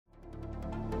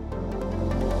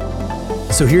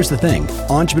So here's the thing,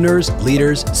 entrepreneurs,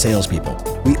 leaders,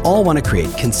 salespeople, we all want to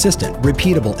create consistent,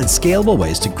 repeatable, and scalable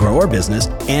ways to grow our business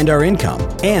and our income.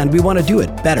 And we want to do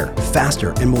it better, faster,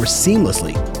 and more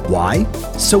seamlessly. Why?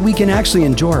 So we can actually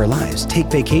enjoy our lives, take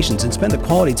vacations, and spend the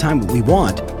quality time we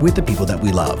want with the people that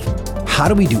we love. How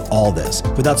do we do all this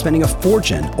without spending a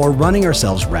fortune or running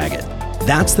ourselves ragged?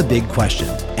 That's the big question,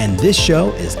 and this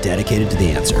show is dedicated to the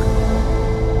answer.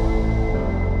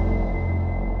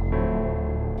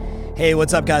 Hey,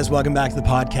 what's up, guys? Welcome back to the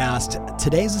podcast.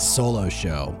 Today's a solo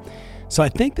show. So I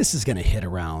think this is going to hit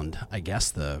around,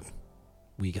 the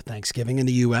week of Thanksgiving in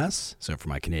the U.S. So for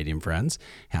my Canadian friends,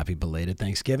 happy belated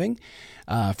Thanksgiving.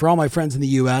 For all my friends in the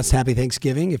U.S., happy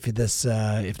Thanksgiving if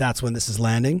that's when this is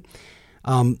landing.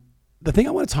 The thing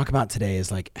I want to talk about today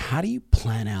is how do you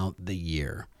plan out the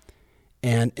year?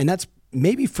 And that's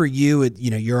maybe for you,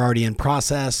 you're already in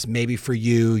process. Maybe for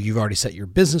you, you've already set your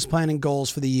business plan and goals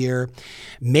for the year.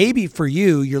 Maybe for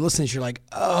you, you're listening, you're like,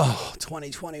 oh,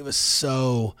 2020 was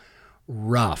so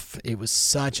rough. It was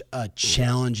such a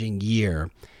challenging year.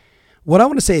 What I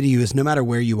want to say to you is no matter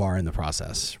where you are in the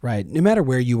process, right? No matter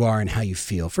where you are and how you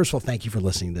feel, first of all, thank you for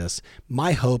listening to this.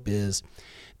 My hope is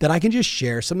that I can just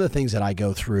share some of the things that I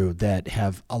go through that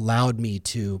have allowed me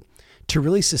to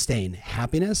really sustain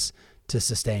happiness, to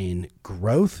sustain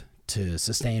growth, to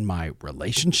sustain my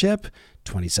relationship,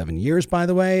 27 years, by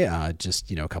the way, just,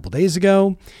 a couple days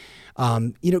ago,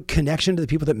 connection to the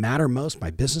people that matter most, my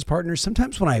business partners.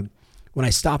 Sometimes when I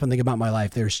stop and think about my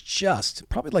life, there's just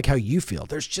probably like how you feel.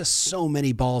 There's just so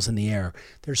many balls in the air.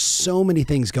 There's so many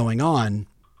things going on.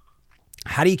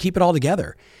 How do you keep it all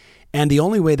together? And the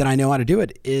only way that I know how to do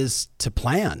it is to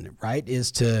plan, right? Is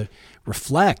to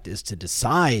reflect, is to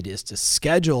decide, is to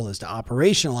schedule, is to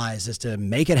operationalize, is to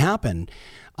make it happen.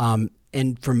 And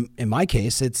in my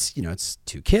case, it's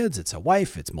two kids, it's a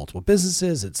wife, it's multiple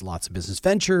businesses, it's lots of business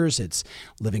ventures, it's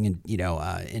living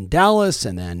in Dallas,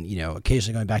 and then,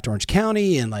 occasionally going back to Orange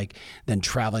County and then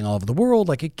traveling all over the world.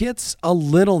 It gets a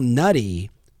little nutty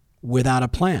without a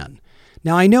plan.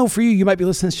 Now, I know for you, you might be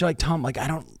listening to this, you're like, Tom, I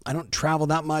don't travel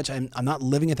that much. I'm not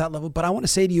living at that level, but I want to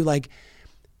say to you,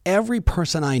 every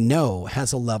person I know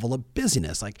has a level of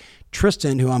busyness.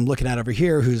 Tristan, who I'm looking at over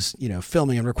here, who's,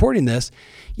 filming and recording this,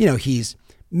 he's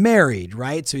married,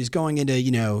 right? So he's going into,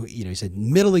 he said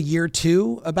middle of year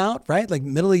two about, right?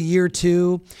 Middle of year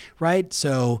two, right?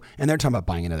 So, and they're talking about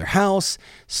buying another house.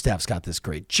 Steph's got this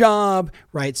great job,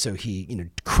 right? So he,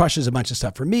 crushes a bunch of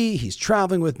stuff for me. He's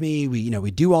traveling with me.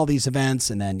 We do all these events,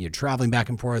 and then you're traveling back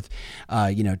and forth,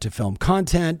 to film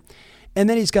content. And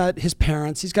then he's got his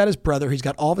parents, he's got his brother, he's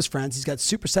got all of his friends, he's got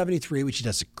Super 73, which he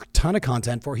does a ton of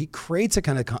content for. He creates a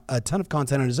ton of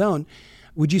content on his own.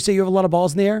 Would you say you have a lot of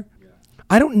balls in the air? Yeah.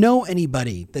 I don't know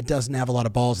anybody that doesn't have a lot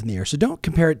of balls in the air. So don't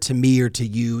compare it to me or to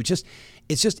you.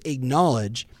 It's just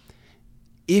acknowledge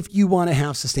if you want to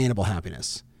have sustainable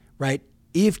happiness, right?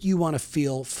 If you want to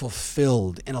feel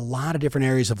fulfilled in a lot of different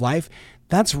areas of life,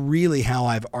 that's really how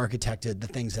I've architected the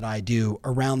things that I do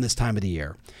around this time of the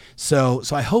year. So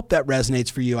I hope that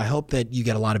resonates for you. I hope that you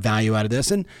get a lot of value out of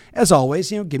this. And as always,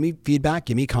 give me feedback,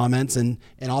 give me comments, and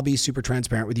I'll be super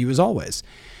transparent with you as always.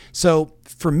 So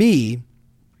for me,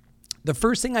 the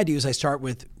first thing I do is I start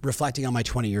with reflecting on my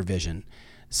 20-year vision.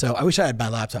 So I wish I had my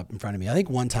laptop in front of me. I think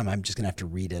one time I'm just going to have to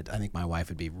read it. I think my wife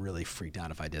would be really freaked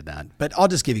out if I did that. But I'll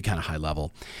just give you kind of high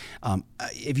level.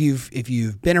 If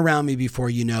you've been around me before,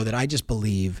 you know that I just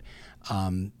believe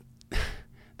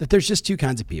that there's just two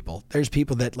kinds of people. There's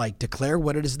people that declare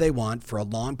what it is they want for a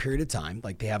long period of time.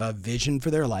 They have a vision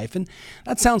for their life. And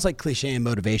that sounds like cliche and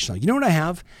motivational. You know what I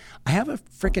have? I have a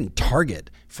freaking target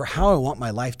for how I want my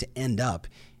life to end up.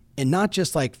 And not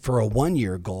just for a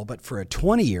 1-year goal, but for a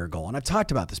 20-year goal. And I've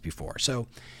talked about this before. So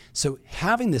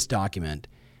having this document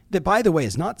that, by the way,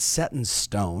 is not set in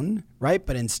stone, right?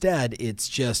 But instead it's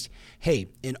just, hey,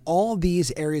 in all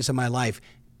these areas of my life,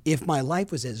 if my life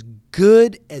was as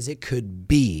good as it could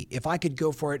be, if I could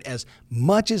go for it as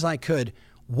much as I could,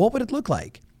 what would it look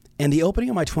like? And the opening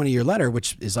of my 20-year letter,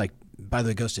 which is by the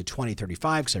way, goes to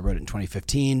 2035 because I wrote it in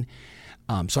 2015.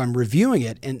 So I'm reviewing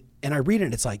it and I read it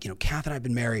and it's Kath and I have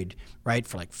been married, right,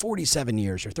 for 47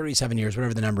 years or 37 years,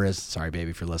 whatever the number is. Sorry,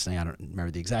 baby, if you're listening. I don't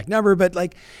remember the exact number, but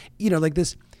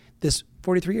this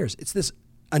 43 years, it's this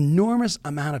enormous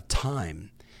amount of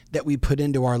time that we put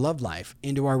into our love life,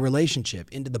 into our relationship,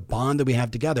 into the bond that we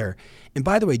have together. And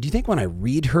by the way, do you think when I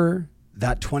read her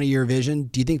that 20-year vision,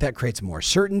 do you think that creates more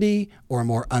certainty or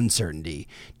more uncertainty?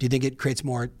 Do you think it creates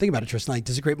more, think about it, Tristan,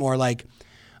 does it create more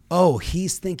oh,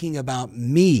 he's thinking about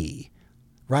me,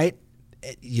 right?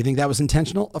 You think that was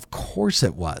intentional? Of course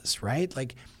it was, right?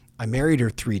 I married her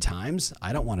 3 times.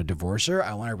 I don't want to divorce her.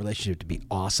 I want our relationship to be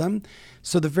awesome.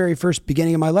 So the very first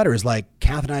beginning of my letter is like,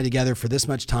 Kath and I together for this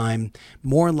much time,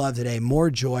 more in love today,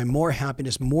 more joy, more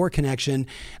happiness, more connection,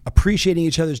 appreciating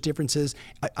each other's differences.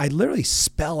 I literally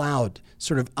spell out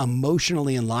sort of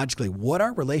emotionally and logically what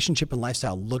our relationship and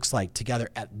lifestyle looks like together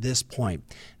at this point.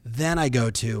 Then I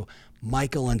go to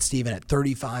Michael and Stephen at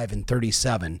 35 and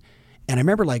 37. And I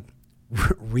remember like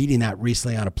reading that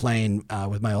recently on a plane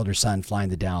with my older son flying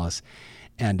to Dallas.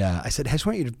 And I said, I just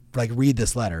want you to like read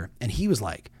this letter. And he was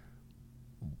like,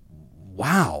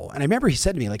 wow. And I remember he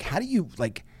said to me, like, how do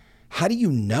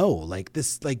you know like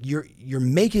this, like you're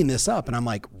making this up? And I'm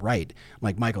like, right. I'm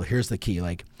like, Michael, here's the key.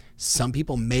 Like some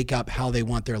people make up how they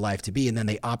want their life to be, and then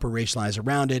they operationalize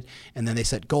around it. And then they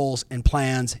set goals and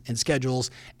plans and schedules,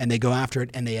 and they go after it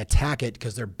and they attack it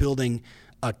because they're building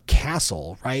a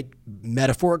castle, right?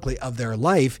 Metaphorically of their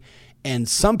life. And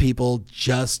some people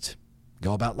just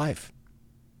go about life.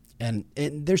 And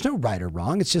there's no right or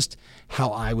wrong. It's just how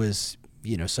I was,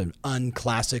 so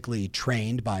unclassically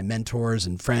trained by mentors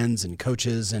and friends and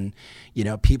coaches and,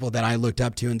 people that I looked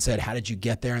up to and said, how did you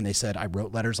get there? And they said, I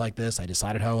wrote letters like this. I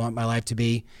decided how I want my life to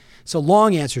be. So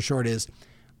long answer short is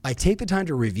I take the time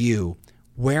to review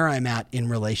where I'm at in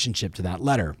relationship to that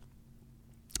letter.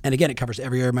 And again, it covers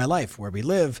every area of my life, where we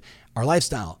live, our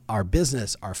lifestyle, our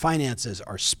business, our finances,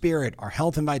 our spirit, our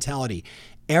health and vitality.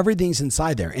 Everything's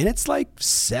inside there. And it's like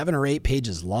 7 or 8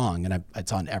 pages long. And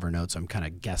it's on Evernote, so I'm kind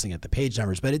of guessing at the page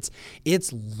numbers. But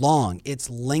it's long,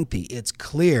 it's lengthy, it's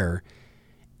clear.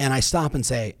 And I stop and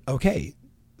say, okay,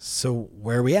 so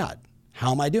where are we at?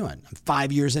 How am I doing? I'm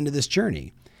 5 years into this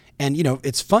journey. And,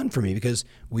 it's fun for me because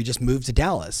we just moved to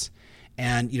Dallas.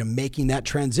 And, making that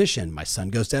transition, my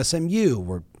son goes to SMU.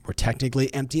 We're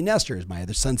technically empty nesters. My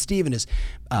other son, Steven, is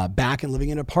back and living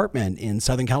in an apartment in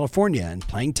Southern California and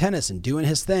playing tennis and doing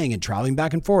his thing and traveling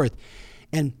back and forth.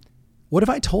 And what if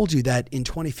I told you that in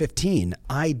 2015,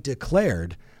 I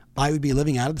declared I would be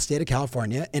living out of the state of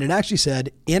California, and it actually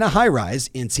said in a high rise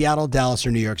in Seattle, Dallas,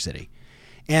 or New York City.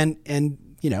 And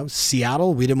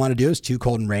Seattle, we didn't want to do. It was too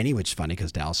cold and rainy, which is funny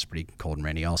because Dallas is pretty cold and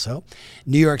rainy also.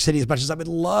 New York City, as much as I would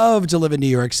love to live in New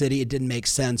York City, it didn't make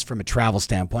sense from a travel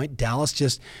standpoint. Dallas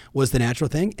just was the natural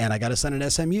thing, and I got a son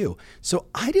at SMU. So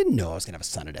I didn't know I was going to have a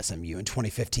son at SMU in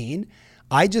 2015.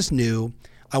 I just knew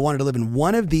I wanted to live in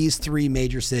one of these 3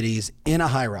 major cities in a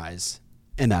high rise,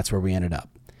 and that's where we ended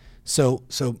up. So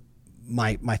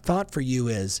my thought for you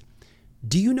is,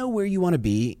 do you know where you want to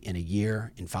be in a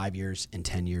year, in 5 years, in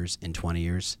 10 years, in 20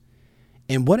 years?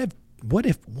 And what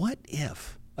if,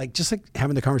 like, just like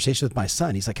having the conversation with my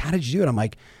son, he's like, how did you do it? I'm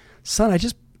like, son, I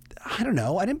don't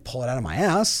know. I didn't pull it out of my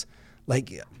ass.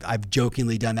 Like, I've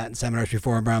jokingly done that in seminars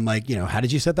before, but I'm like, how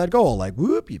did you set that goal? Like,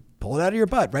 whoop, you pull it out of your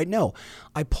butt, right? No,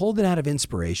 I pulled it out of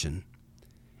inspiration,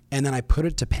 and then I put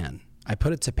it to pen. I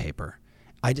put it to paper.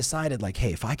 I decided, like,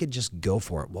 hey, if I could just go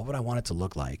for it, what would I want it to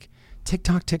look like? Tick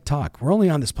tock, tick tock. We're only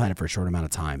on this planet for a short amount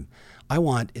of time. I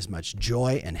want as much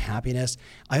joy and happiness.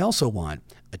 I also want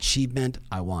achievement.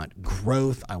 I want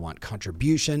growth. I want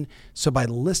contribution. So by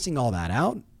listing all that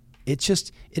out, it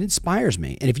inspires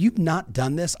me. And if you've not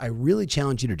done this, I really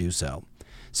challenge you to do so.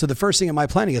 So the first thing in my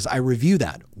planning is I review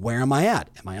that. Where am I at?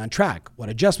 Am I on track? What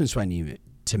adjustments do I need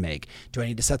to make? Do I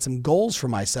need to set some goals for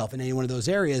myself in any one of those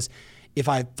areas? If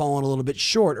I've fallen a little bit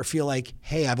short or feel like,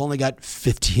 hey, I've only got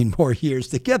 15 more years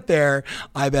to get there,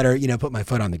 I better, put my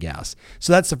foot on the gas.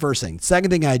 So that's the first thing. Second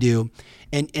thing I do,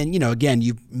 and again,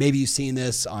 maybe you've seen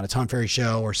this on a Tom Ferry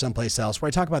show or someplace else where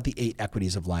I talk about the 8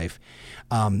 equities of life.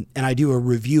 And I do a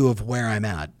review of where I'm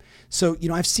at. So,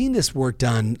 I've seen this work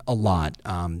done a lot.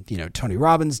 Tony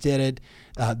Robbins did it.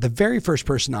 The very first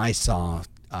person I saw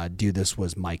do this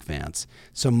was Mike Vance.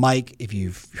 So Mike, if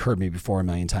you've heard me before a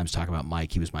million times talk about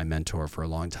Mike, he was my mentor for a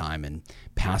long time and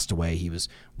passed away. He was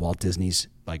Walt Disney's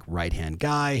right-hand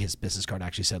guy. His business card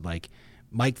actually said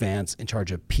Mike Vance in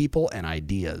charge of people and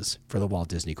ideas for the Walt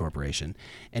Disney Corporation.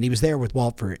 And he was there with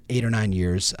Walt for 8 or 9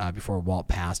 years before Walt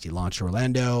passed. He launched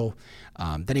Orlando.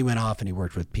 Then he went off and he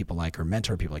worked with people like her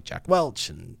mentor, people like Jack Welch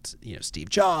and Steve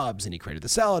Jobs, and he created the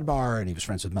Salad Bar, and he was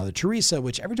friends with Mother Teresa,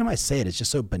 which every time I say it, it's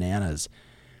just so bananas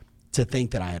to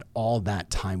think that I had all that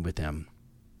time with him.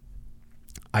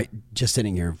 I just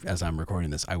sitting here as I'm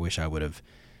recording this, I wish I would have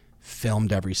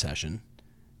filmed every session.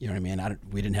 You know what I mean?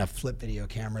 We didn't have flip video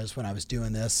cameras when I was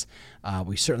doing this.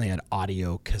 We certainly had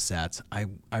audio cassettes. I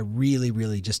really,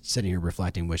 really just sitting here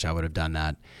reflecting, wish I would have done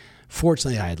that.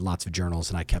 Fortunately, I had lots of journals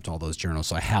and I kept all those journals,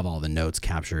 so I have all the notes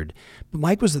captured. But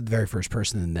Mike was the very first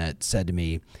person that said to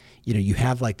me, you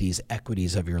have these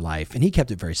equities of your life. And he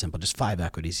kept it very simple, just 5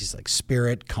 equities. He's like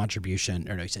spirit, contribution,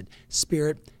 he said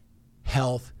spirit,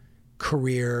 health,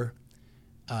 career,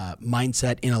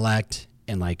 mindset, intellect,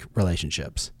 and like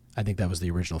relationships. I think that was the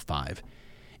original 5.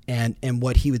 And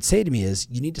what he would say to me is,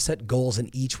 you need to set goals in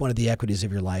each one of the equities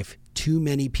of your life. Too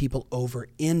many people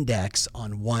over-index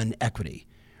on one equity,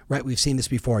 right? We've seen this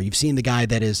before. You've seen the guy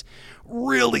that is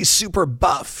really super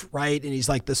buff, right? And he's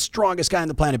like the strongest guy on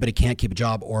the planet, but he can't keep a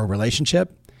job or a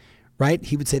relationship, right?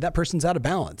 He would say that person's out of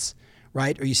balance,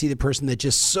 right? Or you see the person that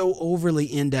just so overly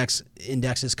indexes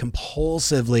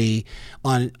compulsively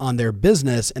on their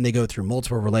business, and they go through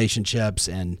multiple relationships,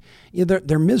 and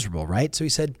they're miserable, right? So he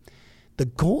said, the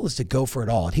goal is to go for it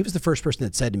all. And he was the first person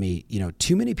that said to me,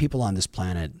 too many people on this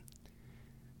planet,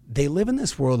 they live in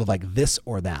this world of like this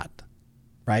or that,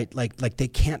 right? Like they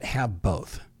can't have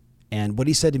both. And what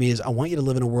he said to me is, I want you to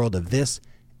live in a world of this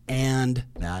and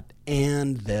that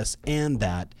and this and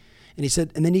that. And he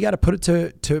said, and then you got to put it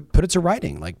to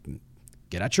writing. Like,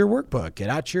 get out your workbook, get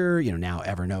out your, now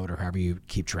Evernote or however you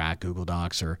keep track, Google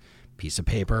Docs or piece of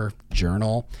paper,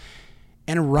 journal,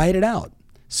 and write it out.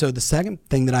 So the second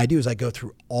thing that I do is I go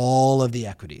through all of the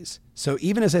equities. So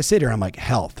even as I sit here, I'm like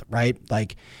health, right?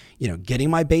 Like, getting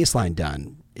my baseline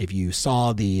done. If you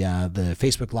saw the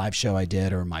Facebook Live show I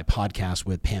did, or my podcast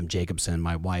with Pam Jacobson,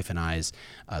 my wife and I's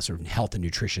sort of health and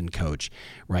nutrition coach,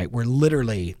 right? Where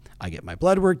literally I get my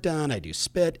blood work done, I do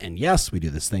spit, and yes, we do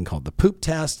this thing called the poop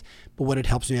test. But what it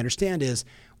helps me understand is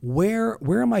where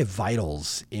are my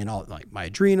vitals in all, like my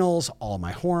adrenals, all of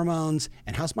my hormones,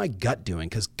 and how's my gut doing?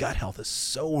 Because gut health is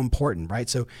so important, right?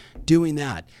 So doing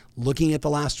that, looking at the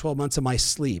last 12 months of my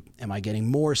sleep, am I getting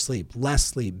more sleep, less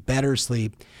sleep, better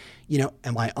sleep?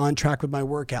 Am I on track with my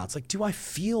workouts? Like, do I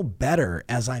feel better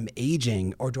as I'm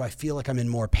aging, or do I feel like I'm in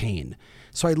more pain?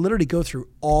 So I literally go through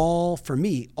all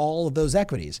of those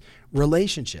equities.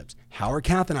 Relationships. How are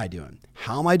Kath and I doing?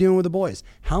 How am I doing with the boys?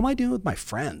 How am I doing with my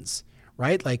friends?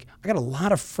 Right? Like, I got a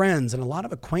lot of friends and a lot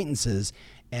of acquaintances,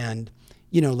 and,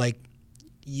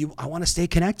 I want to stay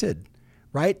connected,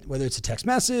 right? Whether it's a text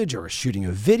message or shooting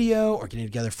a video or getting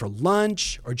together for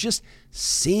lunch or just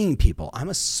seeing people. I'm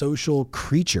a social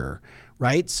creature,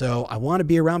 right? So I want to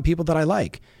be around people that I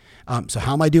like. So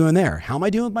how am I doing there? How am I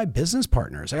doing with my business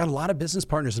partners? I got a lot of business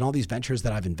partners in all these ventures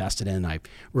that I've invested in. I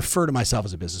refer to myself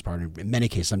as a business partner. In many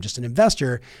cases, I'm just an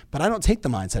investor, but I don't take the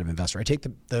mindset of investor. I take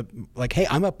the like, hey,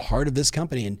 I'm a part of this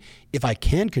company, and if I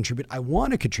can contribute, I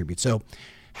want to contribute. So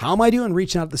how am I doing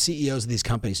reaching out to the CEOs of these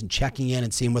companies and checking in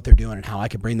and seeing what they're doing and how I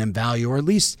can bring them value, or at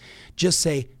least just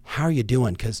say, how are you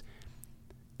doing? Because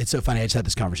it's so funny. I just had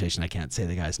this conversation. I can't say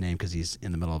the guy's name because he's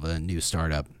in the middle of a new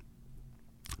startup.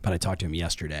 But I talked to him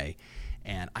yesterday,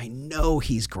 and I know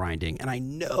he's grinding, and I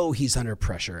know he's under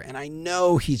pressure, and I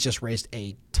know he's just raised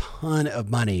a ton of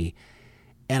money.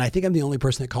 And I think I'm the only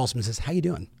person that calls him and says, how you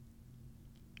doing?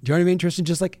 Do you know what I mean, Tristan?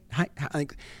 Just like,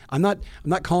 I'm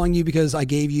not calling you because I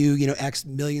gave you, X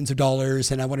millions of dollars,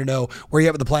 and I want to know where you're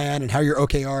at with the plan and how your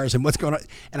OKRs and what's going on.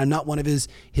 And I'm not one of his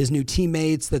new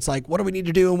teammates that's like, what do we need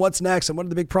to do and what's next and what are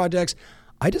the big projects?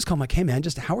 I just call him like, hey man,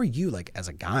 just how are you, like, as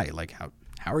a guy? Like,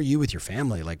 how are you with your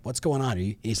family? Like, what's going on?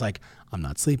 He's like, I'm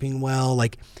not sleeping well.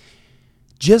 Like,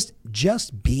 just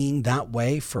being that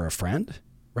way for a friend,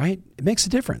 right? It makes a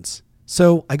difference.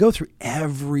 So I go through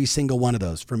every single one of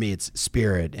those. For me, it's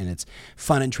spirit, and it's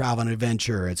fun and travel and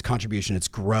adventure. It's contribution, it's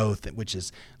growth, which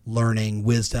is learning,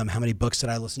 wisdom. How many books did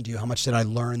I listen to? How much did I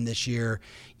learn this year?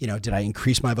 Did I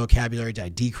increase my vocabulary? Did I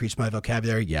decrease my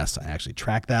vocabulary? Yes, I actually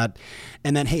track that.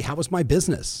 And then, hey, how was my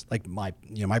business? Like my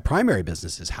primary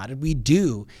business is, how did we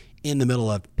do in the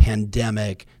middle of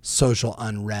pandemic, social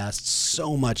unrest,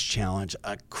 so much challenge,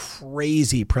 a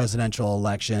crazy presidential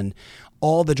election,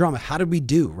 all the drama? How did we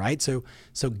do, right? So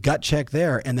gut check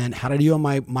there. And then how did I do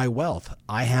on my wealth?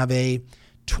 I have a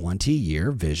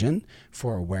 20-year vision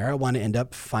for where I want to end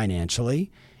up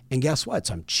financially. And guess what?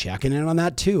 So I'm checking in on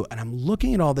that too. And I'm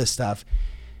looking at all this stuff.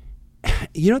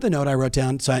 You know the note I wrote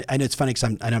down? So I know it's funny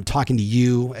because I'm talking to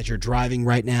you as you're driving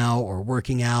right now or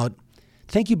working out.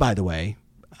 Thank you, by the way,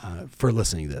 for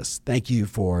listening to this. Thank you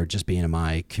for just being in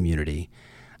my community.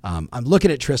 I'm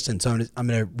looking at Tristan, so I'm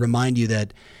going to remind you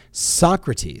that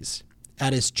Socrates,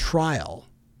 at his trial,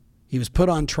 he was put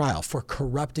on trial for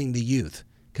corrupting the youth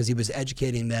because he was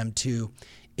educating them to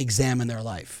examine their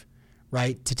life,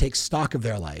 right? To take stock of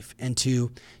their life and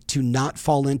to not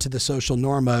fall into the social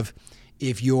norm of,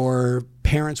 if your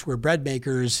parents were bread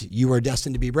makers, you are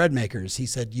destined to be bread makers. He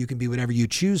said, you can be whatever you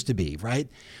choose to be, right?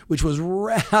 Which was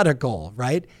radical,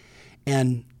 right?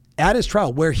 And at his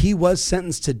trial, where he was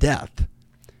sentenced to death,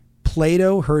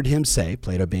 Plato heard him say,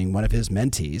 Plato being one of his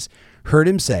mentees, heard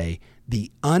him say,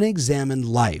 the unexamined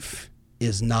life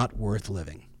is not worth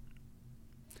living.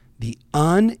 The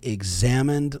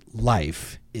unexamined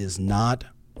life is not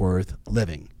worth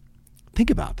living. Think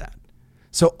about that.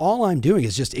 So all I'm doing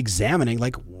is just examining,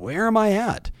 like, where am I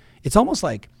at? It's almost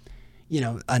like,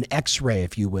 an x-ray,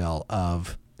 if you will,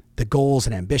 of the goals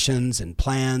and ambitions and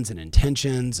plans and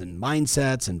intentions and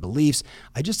mindsets and beliefs.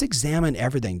 I just examine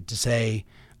everything to say,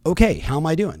 okay, how am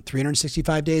I doing?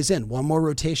 365 days in, one more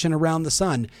rotation around the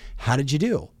sun. How did you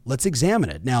do? Let's examine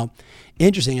it. Now,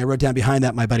 interesting, I wrote down behind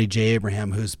that my buddy Jay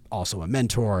Abraham, who's also a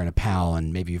mentor and a pal,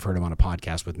 and maybe you've heard him on a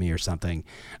podcast with me or something,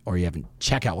 or you haven't,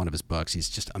 check out one of his books. He's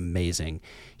just amazing.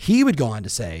 He would go on to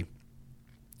say,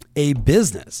 a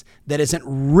business that isn't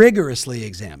rigorously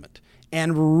examined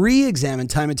and re-examined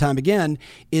time and time again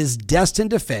is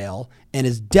destined to fail and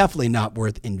is definitely not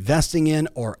worth investing in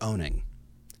or owning.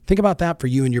 Think about that for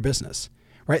you and your business,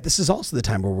 right? This is also the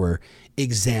time where we're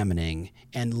examining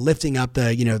and lifting up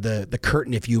the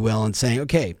curtain, if you will, and saying,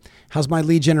 okay, how's my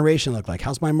lead generation look like?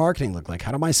 How's my marketing look like?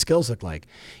 How do my skills look like?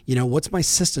 What's my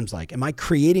systems like? Am I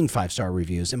creating 5-star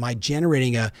reviews? Am I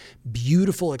generating a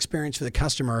beautiful experience for the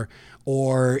customer,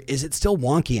 or is it still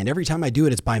wonky? And every time I do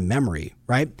it, it's by memory,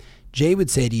 right? Jay would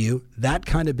say to you, that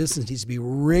kind of business needs to be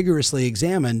rigorously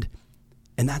examined.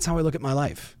 And that's how I look at my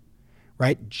life.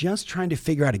 Right? Just trying to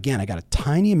figure out, again, I got a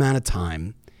tiny amount of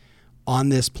time on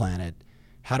this planet.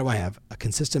 How do I have a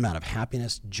consistent amount of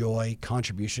happiness, joy,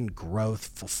 contribution, growth,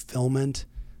 fulfillment?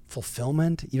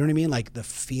 You know what I mean? Like the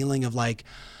feeling of like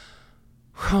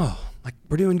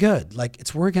we're doing good. Like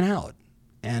it's working out.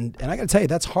 And I got to tell you,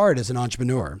 that's hard as an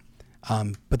entrepreneur.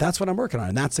 But that's what I'm working on.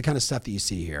 And that's the kind of stuff that you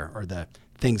see here, or the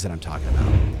things that I'm talking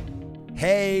about.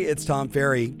 Hey, it's Tom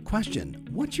Ferry. Question,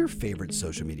 what's your favorite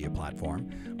social media platform?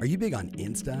 Are you big on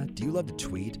Insta? Do you love to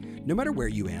tweet? No matter where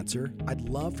you answer, I'd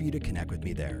love for you to connect with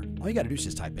me there. All you got to do is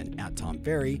just type in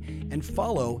 @TomFerry and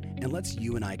follow, and let's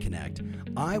you and I connect.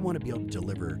 I want to be able to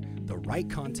deliver the right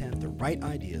content, the right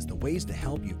ideas, the ways to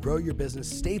help you grow your business,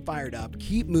 stay fired up,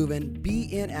 keep moving, be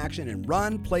in action, and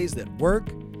run plays that work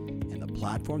in the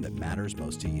platform that matters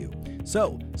most to you.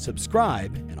 So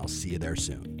subscribe, and I'll see you there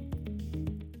soon.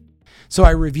 So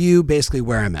I review basically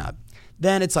where I'm at.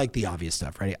 Then it's like the obvious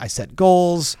stuff, right? I set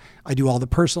goals. I do all the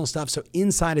personal stuff. So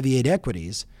inside of the 8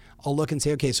 equities, I'll look and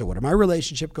say, okay, so what are my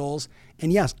relationship goals?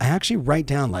 And yes, I actually write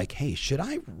down like, hey, should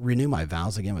I renew my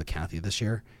vows again with Kathy this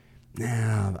year?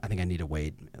 Nah, I think I need to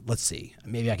wait. Let's see.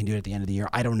 Maybe I can do it at the end of the year.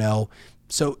 I don't know.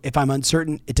 So if I'm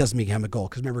uncertain, it doesn't become a goal.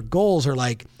 Because remember, goals are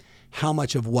like how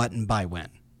much of what and by when.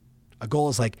 A goal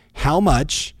is like how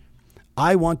much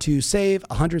I want to save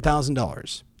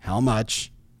 $100,000. How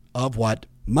much of what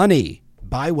money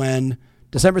by when?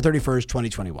 December 31st,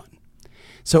 2021.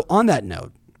 So on that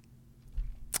note,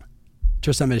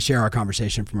 just I'm going to share our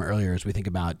conversation from earlier as we think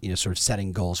about, sort of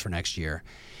setting goals for next year.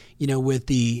 With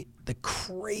the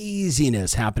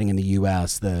craziness happening in the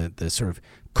U.S., the sort of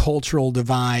cultural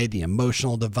divide, the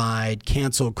emotional divide,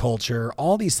 cancel culture,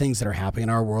 all these things that are happening in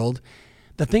our world,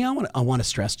 the thing I want to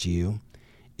stress to you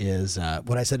is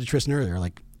what I said to Tristan earlier,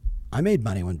 like, I made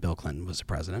money when Bill Clinton was the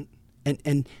president,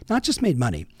 and not just made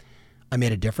money. I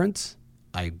made a difference.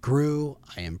 I grew.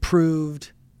 I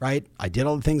improved, right? I did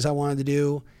all the things I wanted to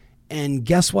do. And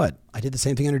guess what? I did the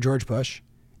same thing under George Bush.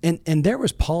 And there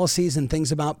was policies and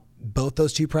things about both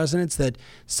those two presidents that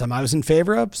some I was in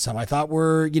favor of, some I thought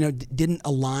were, didn't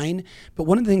align. But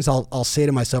one of the things I'll say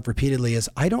to myself repeatedly is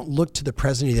I don't look to the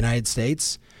president of the United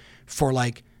States for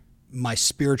like my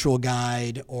spiritual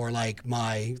guide or like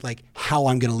my, like how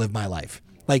I'm going to live my life.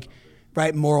 Like,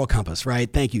 right. Moral compass,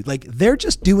 right? Thank you. Like they're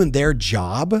just doing their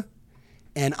job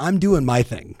and I'm doing my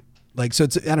thing. Like, so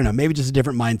it's, I don't know, maybe just a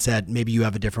different mindset. Maybe you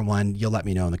have a different one. You'll let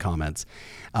me know in the comments.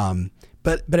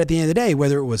 But at the end of the day,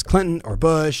 whether it was Clinton or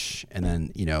Bush and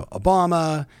then,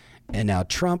 Obama and now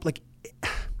Trump, like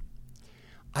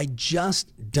I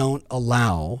just don't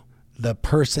allow the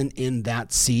person in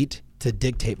that seat to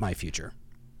dictate my future.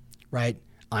 Right?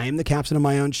 I am the captain of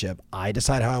my own ship. I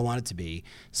decide how I want it to be.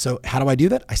 So how do I do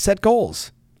that? I set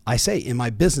goals. I say in my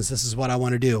business, this is what I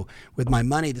want to do. With my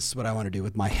money, this is what I want to do.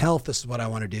 With my health, this is what I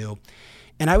want to do.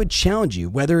 And I would challenge you,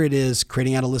 whether it is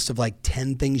creating out a list of like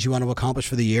 10 things you want to accomplish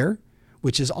for the year,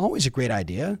 which is always a great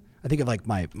idea. I think of like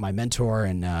my mentor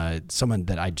and someone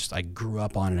that I grew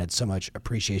up on and had so much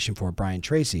appreciation for, Brian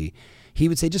Tracy. He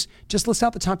would say, just list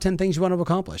out the top 10 things you want to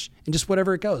accomplish and just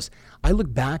whatever it goes. I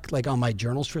look back like on my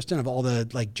journals, Tristan, of all the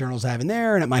like journals I have in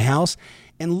there and at my house.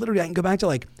 And literally I can go back to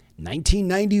like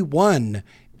 1991,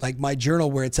 like my journal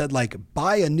where it said like,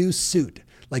 buy a new suit.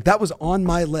 Like that was on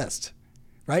my list,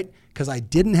 right? Because I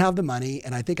didn't have the money.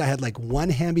 And I think I had like one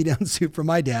hand-me-down suit from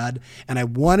my dad and I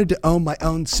wanted to own my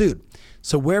own suit.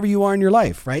 So wherever you are in your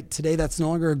life, right? Today, that's no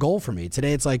longer a goal for me.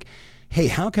 Today, it's like, hey,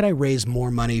 how can I raise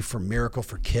more money for Miracle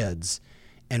for Kids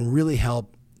and really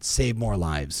help save more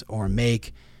lives or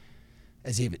make,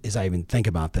 as I even think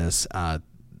about this,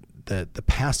 the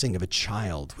passing of a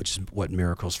child, which is what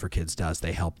Miracles for Kids does.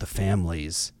 They help the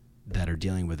families that are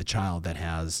dealing with a child that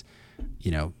has,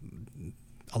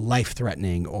 a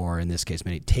life-threatening, or in this case,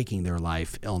 many taking their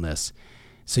life, illness.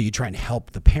 So you try and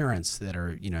help the parents that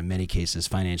are, in many cases,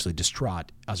 financially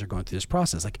distraught as they're going through this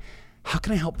process. Like, how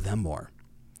can I help them more?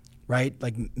 Right?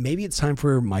 Like, maybe it's time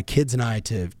for my kids and I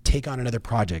to take on another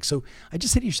project. So I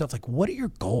just say to yourself, like, what are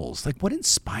your goals? Like, what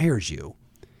inspires you?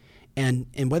 And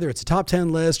whether it's a top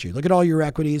 10 list, or you look at all your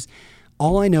equities,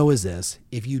 all I know is this: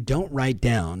 if you don't write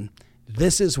down,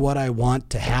 this is what I want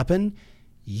to happen,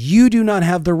 you do not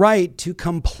have the right to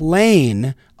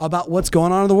complain about what's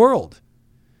going on in the world.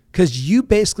 Because you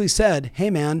basically said, hey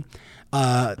man,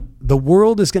 the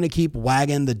world is going to keep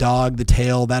wagging the dog, the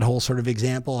tail, that whole sort of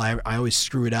example. I always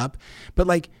screw it up. But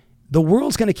like, the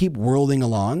world's going to keep whirling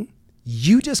along.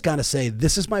 You just got to say,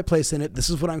 this is my place in it. This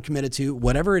is what I'm committed to.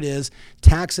 Whatever it is,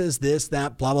 taxes, this,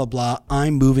 that, blah, blah, blah.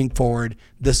 I'm moving forward.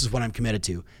 This is what I'm committed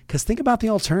to. Because think about the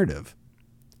alternative.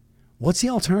 What's the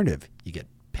alternative? You get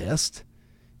pissed.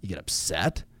 You get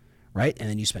upset, right? And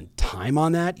then you spend time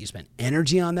on that. You spend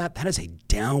energy on that. That is a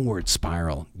downward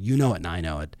spiral. You know it and I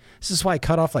know it. This is why I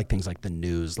cut off like things like the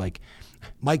news. Like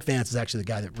Mike Vance is actually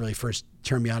the guy that really first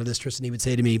turned me out of this, Tristan. He would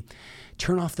say to me,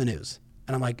 turn off the news.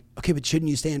 And I'm like, okay, but shouldn't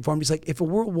you stay informed? He's like, if a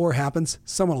world war happens,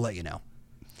 someone will let you know.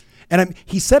 And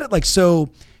he said it like so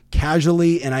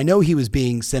casually, and I know he was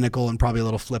being cynical and probably a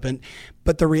little flippant,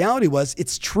 but the reality was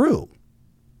it's true.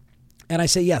 And I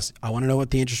say, yes, I want to know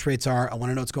what the interest rates are. I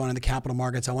want to know what's going on in the capital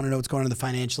markets. I want to know what's going on in the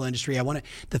financial industry. I want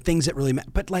the things that really matter.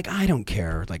 But like, I don't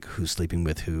care like who's sleeping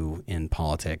with who in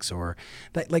politics or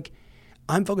that. Like,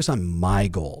 I'm focused on my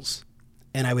goals.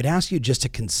 And I would ask you just to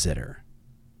consider,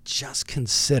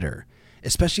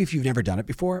 especially if you've never done it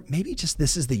before, maybe just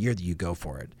this is the year that you go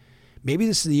for it. Maybe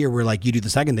this is the year where like you do the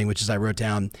second thing, which is I wrote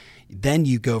down, then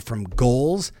you go from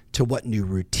goals to what new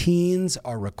routines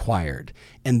are required.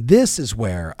 And this is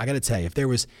where I got to tell you, if there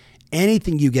was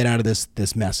anything you get out of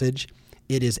this message,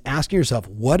 it is asking yourself,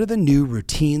 what are the new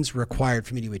routines required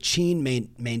for me to achieve,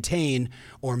 maintain,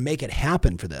 or make it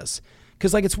happen for this?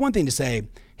 Because like, it's one thing to say,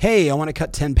 hey, I want to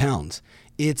cut 10 pounds.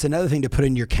 It's another thing to put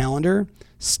in your calendar,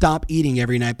 stop eating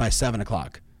every night by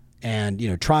 7:00.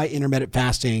 And, try intermittent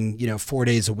fasting, 4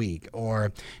 days a week,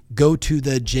 or go to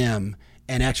the gym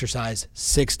and exercise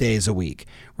 6 days a week,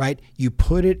 right? You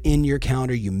put it in your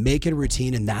calendar, you make it a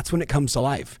routine, and that's when it comes to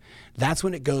life. That's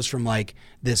when it goes from like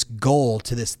this goal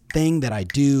to this thing that I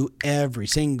do every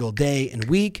single day and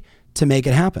week to make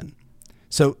it happen.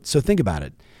 So think about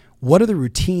it. What are the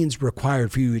routines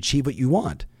required for you to achieve what you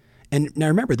want? And now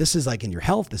remember, this is like in your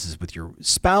health, this is with your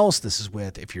spouse, this is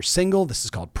with, if you're single, this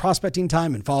is called prospecting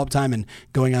time and follow-up time and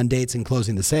going on dates and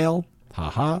closing the sale.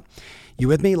 You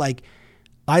with me? Like,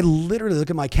 I literally look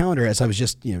at my calendar as I was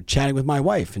just, chatting with my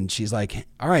wife, and she's like,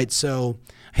 all right, so,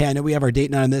 hey, I know we have our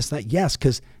date night on this, that. Yes,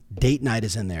 because date night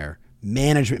is in there.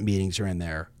 Management meetings are in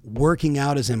there. Working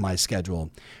out is in my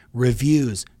schedule.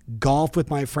 Reviews, golf with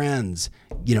my friends,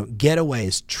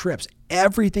 getaways, trips,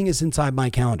 everything is inside my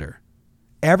calendar.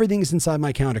 Everything is inside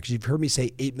my calendar, because you've heard me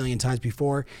say 8 million times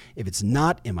before, if it's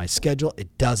not in my schedule,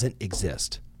 it doesn't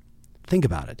exist. Think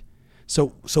about it.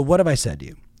 So what have I said to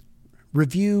you?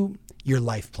 Review your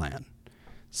life plan.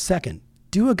 Second,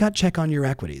 do a gut check on your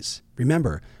equities.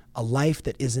 Remember, a life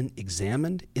that isn't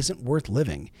examined isn't worth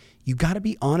living. You've got to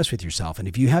be honest with yourself. And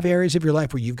if you have areas of your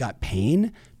life where you've got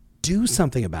pain, do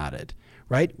something about it,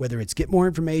 right? Whether it's get more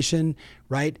information,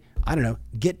 right? I don't know,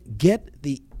 get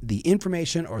the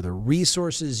information or the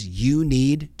resources you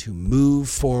need to move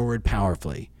forward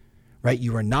powerfully, right?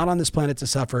 You are not on this planet to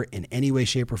suffer in any way,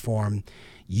 shape, or form.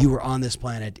 You are on this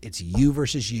planet. It's you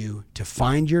versus you to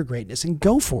find your greatness and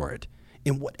go for it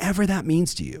in whatever that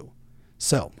means to you.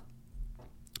 So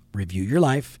review your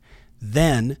life,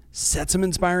 then set some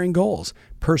inspiring goals,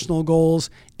 personal goals,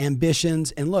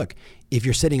 ambitions. And look, if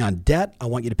you're sitting on debt, I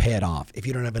want you to pay it off. If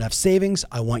you don't have enough savings,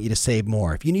 I want you to save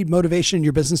more. If you need motivation in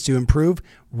your business to improve,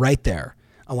 right there.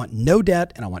 I want no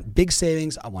debt and I want big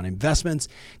savings. I want investments,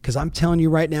 because I'm telling you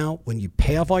right now, when you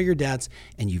pay off all your debts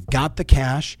and you've got the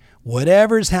cash,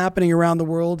 whatever's happening around the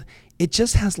world, it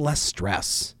just has less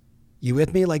stress. You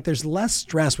with me? Like, there's less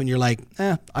stress when you're like,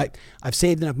 I've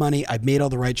saved enough money. I've made all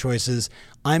the right choices.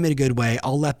 I'm in a good way.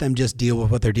 I'll let them just deal with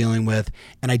what they're dealing with.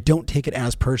 And I don't take it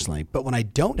as personally. But when I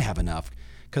don't have enough,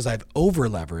 because I've over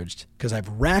leveraged, because I've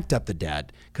racked up the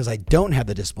debt, because I don't have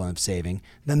the discipline of saving,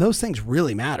 then those things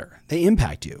really matter. They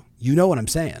impact you. You know what I'm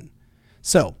saying?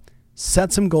 So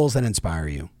set some goals that inspire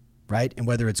you. right? And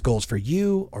whether it's goals for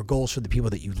you or goals for the people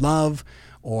that you love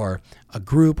or a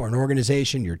group or an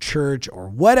organization, your church or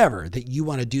whatever that you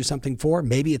want to do something for,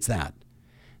 maybe it's that.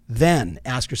 Then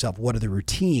ask yourself, what are the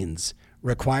routines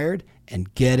required,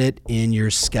 and get it in your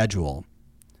schedule.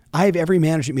 I have every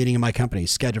management meeting in my company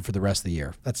scheduled for the rest of the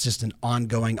year. That's just an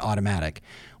ongoing automatic.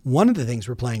 One of the things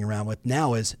we're playing around with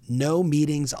now is no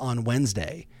meetings on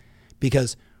Wednesday,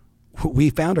 because we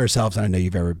found ourselves, and I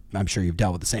know I'm sure you've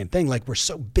dealt with the same thing. Like, we're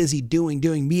so busy doing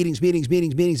meetings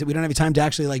that we don't have time to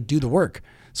actually like do the work.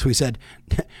 So we said,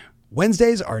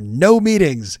 Wednesdays are no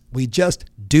meetings. We just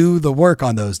do the work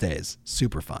on those days.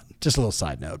 Super fun. Just a little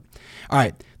side note. All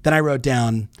right. Then I wrote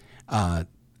down, I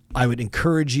would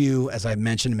encourage you, as I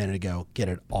mentioned a minute ago, get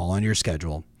it all on your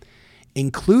schedule,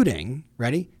 including,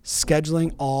 ready?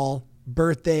 Scheduling all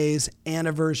birthdays,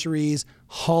 anniversaries,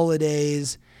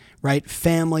 holidays, right?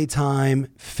 Family time,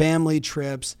 family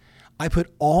trips. I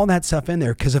put all that stuff in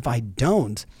there because if I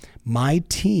don't, my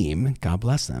team, God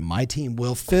bless them, my team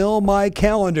will fill my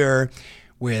calendar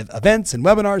with events and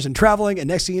webinars and traveling. And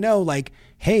next thing you know, like,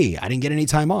 hey, I didn't get any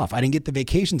time off. I didn't get the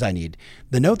vacations I need.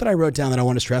 The note that I wrote down that I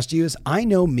want to stress to you is I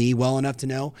know me well enough to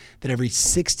know that every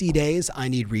 60 days, I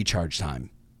need recharge time.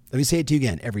 Let me say it to you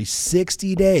again. Every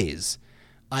 60 days,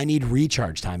 I need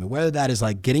recharge time. And whether that is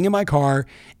like getting in my car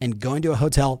and going to a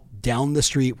hotel down the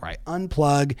street where I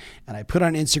unplug and I put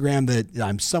on Instagram that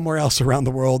I'm somewhere else around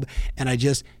the world and I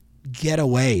just get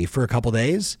away for a couple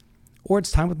days, or it's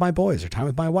time with my boys or time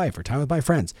with my wife or time with my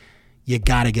friends, you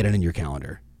got to get it in your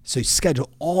calendar. So you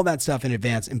schedule all that stuff in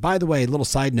advance. And by the way, a little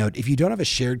side note, if you don't have a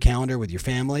shared calendar with your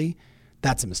family,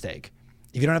 that's a mistake.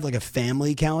 If you don't have like a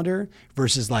family calendar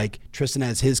versus like Tristan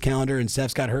has his calendar and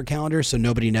Steph's got her calendar so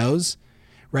nobody knows,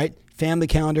 right? Family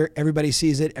calendar, everybody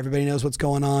sees it. Everybody knows what's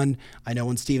going on. I know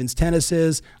when Steven's tennis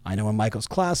is. I know when Michael's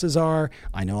classes are.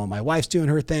 I know when my wife's doing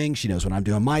her thing. She knows when I'm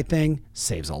doing my thing.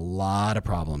 Saves a lot of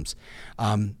problems.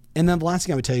 And then the last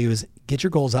thing I would tell you is get your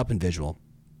goals up in visual.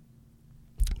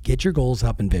 Get your goals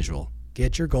up in visual.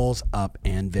 Get your goals up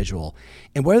and visual.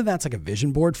 And whether that's like a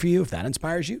vision board for you, if that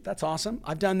inspires you, that's awesome.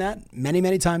 I've done that many,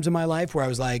 many times in my life where I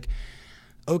was like,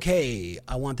 okay,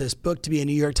 I want this book to be a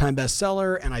New York Times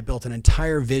bestseller, and I built an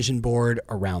entire vision board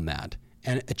around that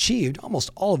and achieved almost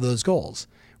all of those goals,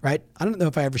 right? I don't know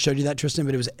if I ever showed you that, Tristan,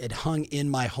 but it hung in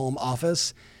my home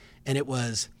office, and it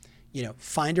was,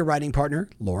 find a writing partner,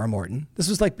 Laura Morton. This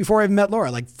was like before I even met Laura,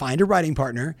 like find a writing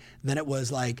partner. Then it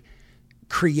was like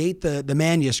create the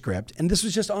manuscript, and this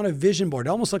was just on a vision board. It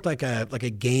almost looked like a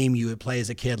game you would play as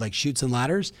a kid, like Chutes and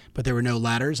Ladders, but there were no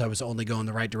ladders. I was only going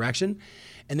the right direction.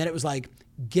 And then it was like,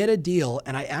 get a deal.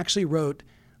 And I actually wrote,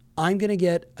 I'm going to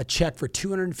get a check for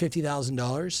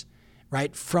 $250,000,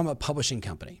 right, from a publishing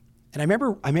company. And I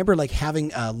remember like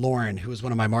having Lauren, who was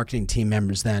one of my marketing team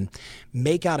members then,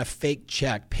 make out a fake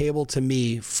check payable to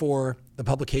me for the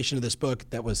publication of this book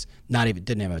that was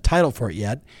didn't have a title for it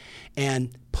yet,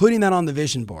 and putting that on the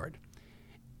vision board.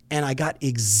 And I got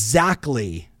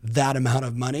exactly that amount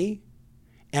of money.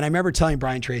 And I remember telling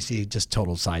Brian Tracy, just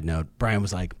total side note, Brian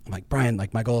was like, Brian,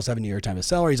 like my goal is to have a New York Times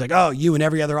bestseller. He's like, oh, you and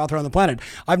every other author on the planet.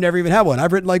 I've never even had one.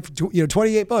 I've written like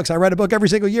 28 books. I write a book every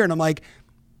single year. And I'm like,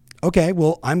 okay,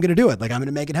 well, I'm going to do it. Like, I'm going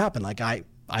to make it happen. Like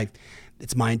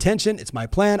it's my intention. It's my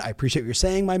plan. I appreciate what you're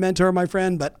saying, my mentor, my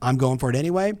friend, but I'm going for it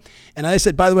anyway. And I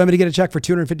said, by the way, I'm going to get a check for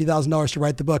 $250,000 to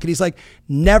write the book. And he's like,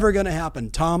 never going to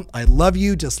happen. Tom, I love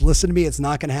you. Just listen to me. It's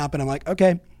not going to happen. I'm like,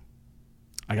 okay,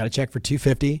 I got a check for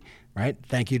 $250,000. Right?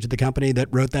 Thank you to the company that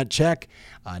wrote that check.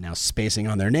 Now spacing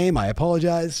on their name, I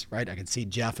apologize. Right? I can see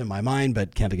Jeff in my mind,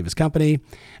 but can't think of his company.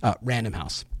 Random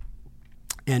House.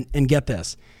 And get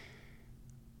this,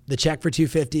 the check for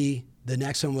 $250,000. The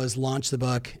next one was launch the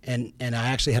book, and I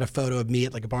actually had a photo of me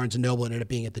at like a Barnes & Noble. It ended up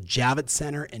being at the Javits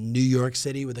Center in New York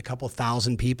City with a couple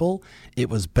thousand people. It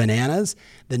was bananas.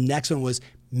 The next one was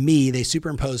me. They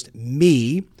superimposed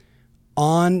me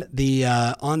on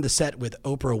the set with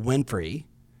Oprah Winfrey.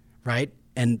 Right?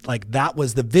 And like, that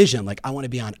was the vision. Like, I want to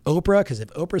be on Oprah because if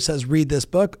Oprah says, read this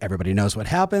book, everybody knows what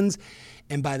happens.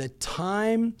 And by the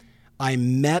time I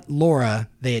met Laura,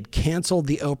 they had canceled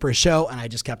the Oprah show and I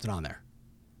just kept it on there.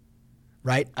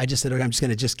 Right? I just said, okay, I'm just going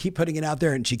to just keep putting it out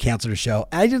there, and she canceled her show.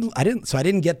 So I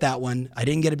didn't get that one. I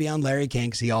didn't get to be on Larry King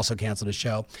because he also canceled his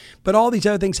show. But all these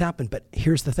other things happened. But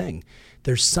here's the thing.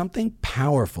 There's something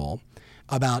powerful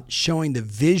about showing the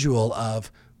visual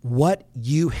of what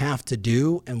you have to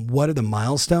do and what are the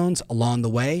milestones along the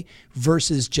way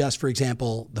versus just, for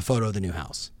example, the photo of the new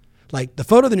house. Like the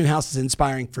photo of the new house is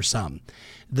inspiring for some.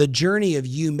 The journey of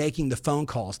you making the phone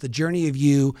calls, the journey of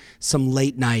you some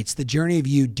late nights, the journey of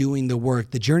you doing the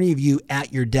work, the journey of you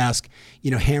at your desk,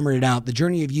 hammering it out, the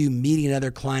journey of you meeting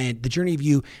another client, the journey of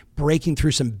you breaking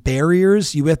through some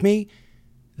barriers, you with me,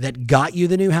 that got you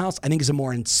the new house, I think is a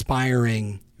more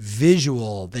inspiring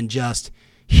visual than just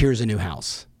here's a new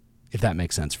house, if that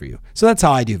makes sense for you. So that's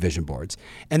how I do vision boards.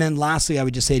 And then lastly, I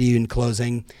would just say to you in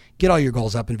closing, get all your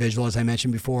goals up in visual. As I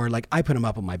mentioned before, like I put them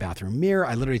up on my bathroom mirror.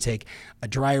 I literally take a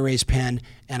dry erase pen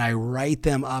and I write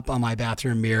them up on my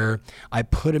bathroom mirror. I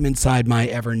put them inside my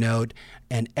Evernote,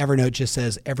 and Evernote just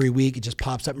says every week, it just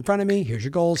pops up in front of me. Here's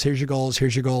your goals, here's your goals,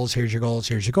 here's your goals, here's your goals,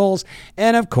 here's your goals.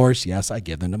 And of course, yes, I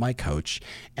give them to my coach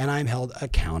and I'm held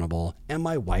accountable and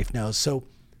my wife knows. So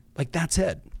like, that's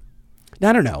it.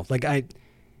 Now, I don't know,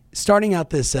 starting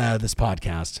out this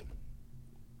podcast,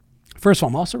 first of all,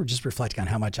 I'm also just reflecting on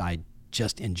how much I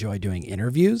just enjoy doing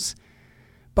interviews,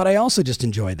 but I also just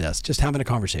enjoy this, just having a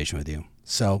conversation with you.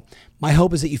 So my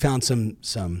hope is that you found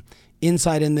some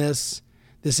insight in this.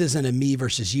 This isn't a me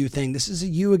versus you thing. This is a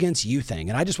you against you thing.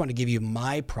 And I just want to give you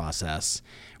my process,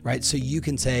 right? So you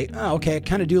can say, oh, okay, I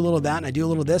kind of do a little of that and I do a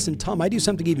little of this. And Tom, I do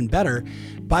something even better.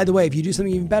 By the way, if you do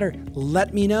something even better,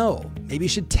 let me know. Maybe you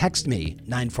should text me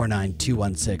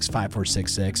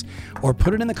 949-216-5466 or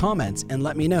put it in the comments and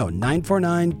let me know.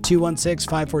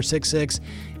 949-216-5466.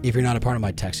 If you're not a part of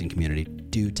my texting community,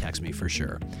 do text me for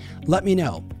sure. Let me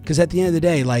know. Because at the end of the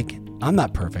day, I'm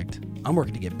not perfect. I'm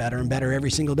working to get better and better every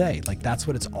single day. That's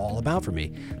what it's all about for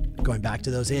me. Going back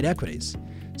to those 8 equities.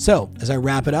 So as I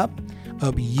wrap it up, I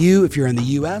hope you, if you're in the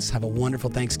U.S., have a wonderful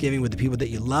Thanksgiving with the people that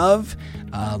you love.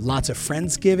 Lots of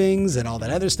Friendsgivings and all that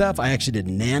other stuff. I actually did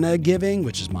Nana Giving,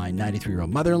 which is my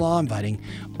 93-year-old mother-in-law, inviting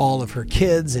all of her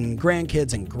kids and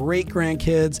grandkids and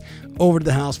great-grandkids over to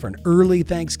the house for an early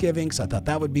Thanksgiving. So I thought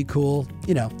that would be cool.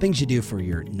 Things you do for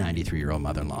your 93-year-old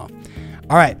mother-in-law.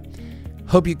 All right.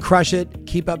 Hope you crush it.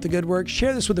 Keep up the good work.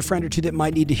 Share this with a friend or two that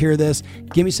might need to hear this.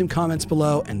 Give me some comments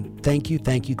below. And thank you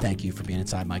for being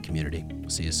inside my community. We'll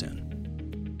see you soon.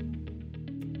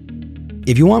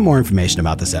 If you want more information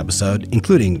about this episode,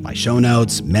 including my show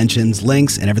notes, mentions,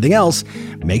 links, and everything else,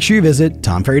 make sure you visit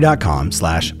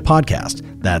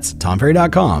tomferry.com/podcast. That's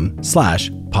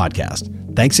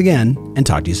tomferry.com/podcast. Thanks again, and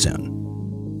talk to you soon.